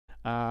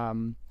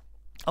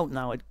Oh,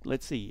 now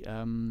let's see.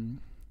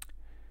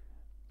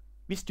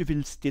 Hvis du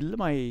vil stille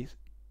meg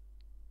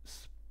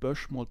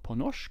spørsmål på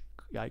norsk,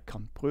 jeg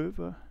kan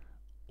prøve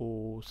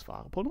å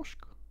svare på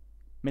norsk,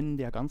 men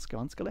det er ganske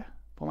vanskelig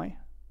for meg.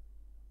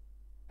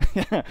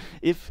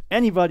 If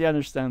anybody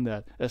understood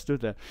that,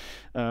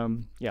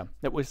 yeah,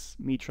 that was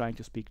me trying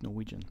to speak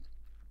Norwegian.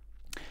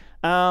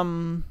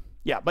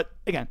 Yeah, but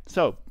again,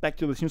 so back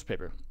to this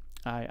newspaper.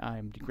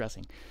 I'm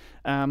digressing.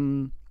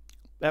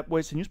 That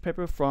was a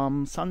newspaper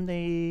from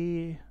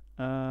Sunday,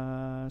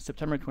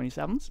 September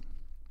 27th,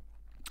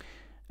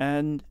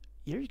 and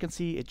here you can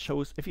see it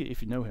shows, if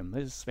you know him,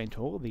 this is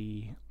Svein-Tore,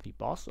 the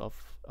boss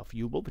of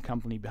Jubel, the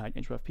company behind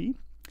H5P.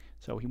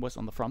 So he was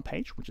on the front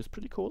page, which is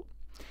pretty cool.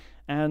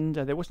 And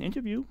there was an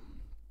interview.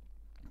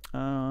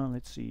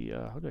 Let's see,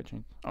 how do I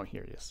change? Oh,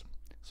 here it is.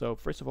 So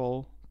first of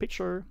all,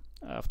 picture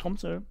of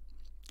Tromsø,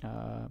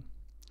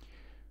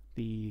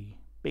 the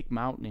big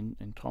mountain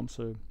in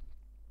Tromsø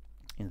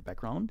in the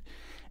background,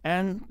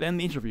 and then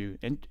the interview.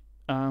 And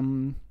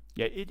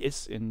yeah, it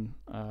is in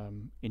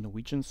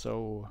Norwegian,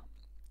 so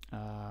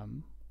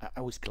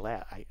I was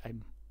glad I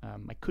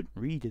couldn't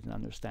read it and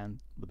understand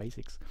the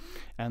basics.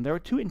 And there are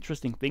two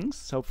interesting things.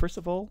 So first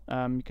of all,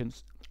 you can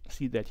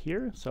see that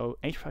here. So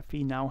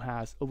H5P now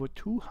has over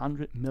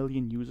 200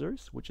 million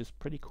users, which is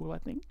pretty cool, I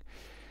think.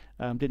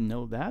 Didn't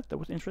know that. That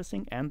was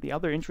interesting. And the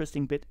other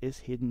interesting bit is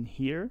hidden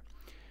here,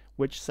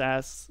 which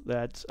says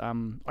that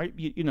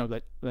you know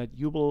that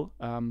Jubel,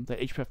 that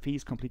H5P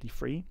is completely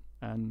free,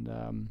 and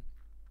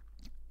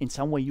in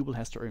some way Jubel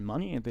has to earn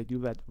money, and they do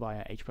that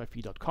via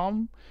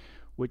h5p.com,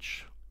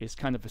 which is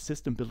kind of a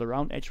system built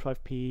around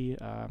H5P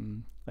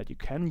that you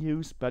can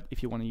use. But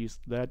if you want to use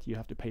that, you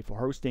have to pay for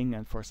hosting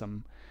and for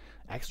some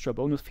extra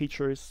bonus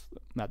features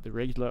that the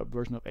regular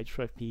version of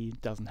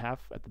H5P doesn't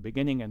have at the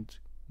beginning and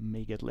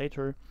may get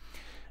later.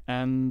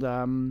 And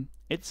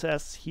it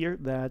says here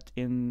that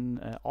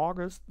in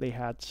August they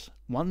had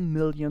 1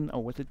 million,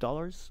 or was it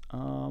dollars?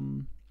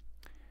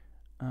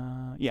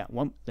 Yeah,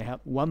 they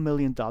have $1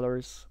 million,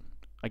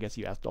 I guess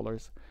US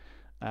dollars,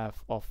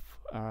 of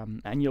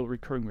annual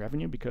recurring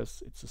revenue,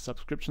 because it's a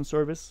subscription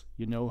service.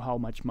 You know how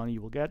much money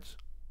you will get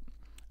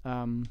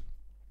in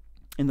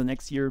the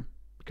next year,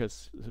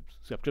 because the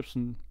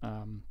subscription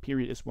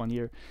period is 1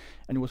 year,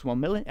 and it was 1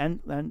 million, and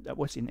then that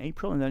was in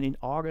April. And then in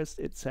August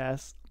it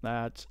says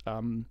that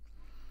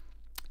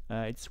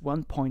it's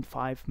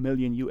 1.5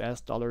 million US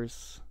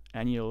dollars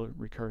annual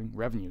recurring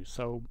revenue.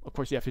 So of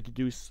course you have to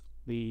deduce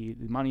the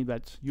money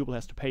that Jubel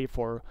has to pay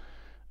for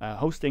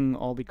hosting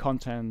all the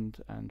content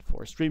and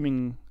for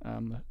streaming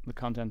the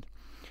content,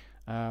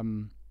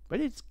 but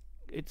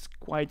it's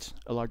quite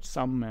a large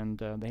sum, and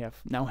they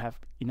now have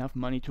enough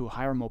money to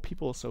hire more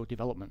people, so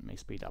development may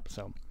speed up.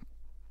 So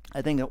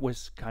I think that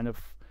was kind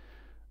of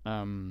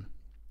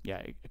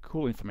yeah, a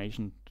cool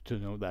information to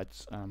know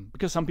that,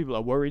 because some people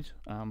are worried,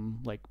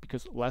 like,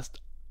 because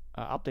last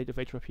update of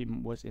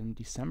H5P was in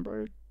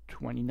December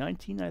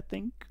 2019, I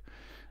think,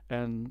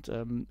 and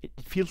it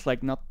feels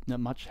like not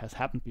much has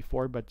happened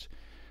before, but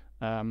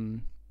I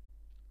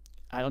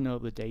don't know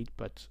the date,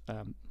 but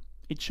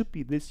it should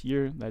be this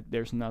year that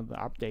there's another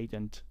update,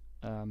 and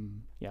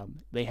yeah,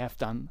 they have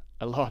done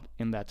a lot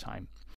in that time.